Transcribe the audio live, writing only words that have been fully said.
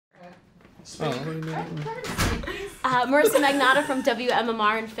Oh, what do you mean? Marisa Magnata from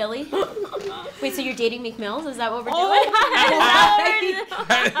WMMR in Philly. Wait, so you're dating Meek Mills? Is that what we're doing?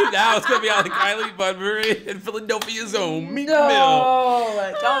 Now it's gonna be on Kylie Bunbury in Philadelphia's own Meek Mill.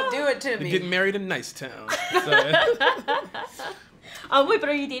 No, don't do it to They're me. getting married in Nicetown. Wait, but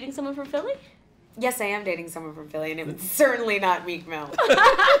are you dating someone from Philly? Yes, I am dating someone from Philly, and it was certainly not Meek Mill.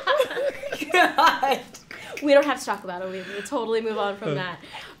 God. We don't have to talk about it. We can totally move on from that.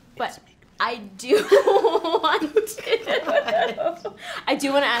 But I do want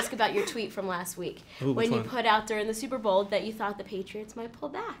to ask about your tweet from last week. Ooh, when you one? put out during the Super Bowl that you thought the Patriots might pull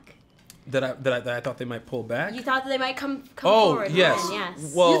back. That I thought they might pull back. You thought that they might come forward. Yes. And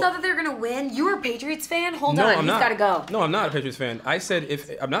yes. Well, You thought that they were going to win? You were a Patriots fan? Hold no, on, I'm he's not. got to go. No, I'm not a Patriots fan. I said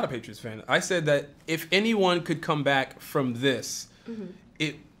I'm not a Patriots fan. I said that if anyone could come back from this,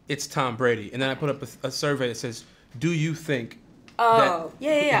 it's Tom Brady. And then I put up a survey that says, "Do you think that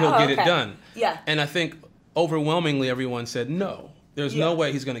he'll get it done?" Yeah. And I think overwhelmingly everyone said no. There's no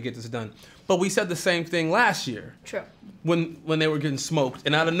way he's going to get this done. But we said the same thing last year. True. When they were getting smoked,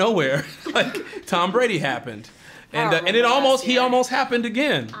 and out of nowhere, like Tom Brady happened, and remember it last he year. almost happened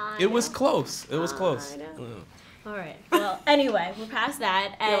again. I It was know. close. It was close. I know. Yeah. All right. Well, anyway, we're past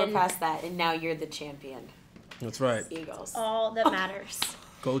that. Yeah, And we're past that, and now you're the champion. That's right. Eagles. all that matters.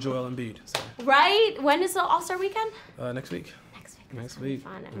 Go Joel Embiid. So, Right? When is the All-Star weekend? next week. Next week. It's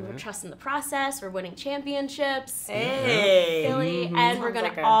gonna be fun. And we're trusting the process. We're winning championships. Hey. Philly. And we're Sounds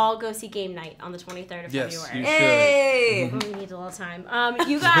going to like all go see game night on the 23rd of Yes, February. you Hey. We need a little time.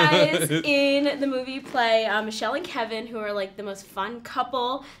 You guys in the movie play Michelle and Kevin, who are like the most fun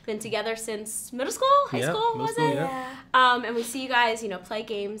couple. Been together since middle school, high Yeah, school, middle was school, it? yeah. And we see you guys, play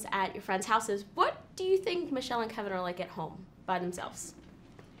games at your friends' houses. What do you think Michelle and Kevin are like at home by themselves?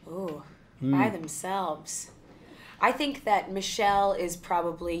 Ooh, by themselves. I think that Michelle is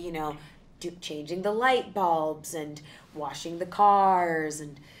probably, changing the light bulbs and washing the cars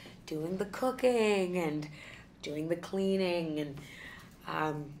and doing the cooking and doing the cleaning and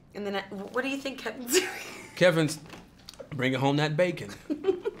then what do you think Kevin's doing? Kevin's bringing home that bacon,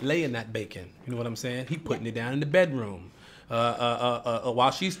 laying that bacon. You know what I'm saying? He putting it down in the bedroom.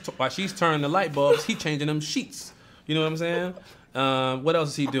 While she's turning the light bulbs, he changing them sheets. You know what I'm saying? What else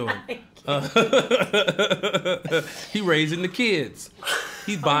is he doing? He raising the kids.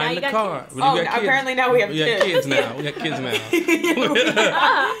 He's buying the car. Apparently now we have kids now. We got kids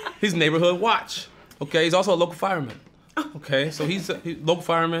now. He's neighborhood watch. Okay, he's also a local fireman. Okay, so he's a local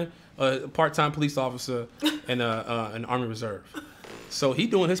fireman, a part-time police officer, and an Army Reserve. So he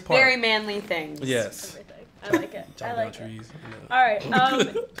doing his part. Very manly things. Yes. I like it. Chopping down trees. All right.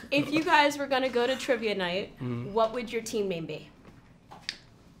 If you guys were going to go to trivia night, what would your team name be?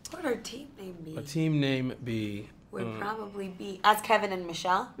 What would our team name be? A team name be Would probably be as Kevin and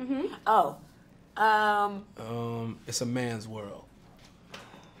Michelle. Oh, it's a man's world.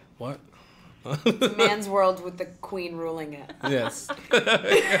 What? man's world with the queen ruling it. Yes. That's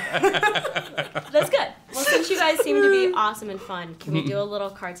good. Well, since you guys seem to be awesome and fun, can we do a little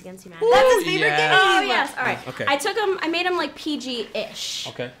Cards Against Humanity? That's his favorite yes. game. Oh, yes. All right. Okay. I made them like PG-ish.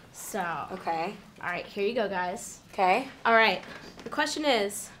 Okay. So, Okay. all right, here you go, guys. Okay. All right. The question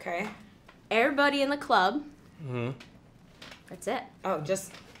is, Okay. everybody in the club. That's it. Oh,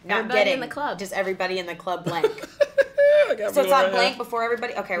 just not Everybody getting in the club. Just everybody in the club blank. I got So one it's not right blank now. before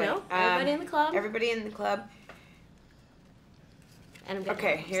everybody. Okay, wait. No, everybody in the club. Everybody in the club. And I'm getting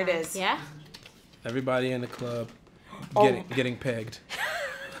Okay, the here it signs. is. Yeah? Everybody in the club getting pegged.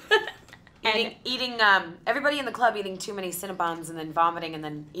 Eating. Everybody in the club eating too many Cinnabons and then vomiting and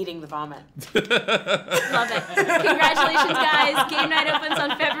then eating the vomit. Love it. Congratulations, guys. Game night opens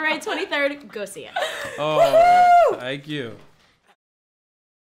on February 23rd. Go see it. Oh, thank you.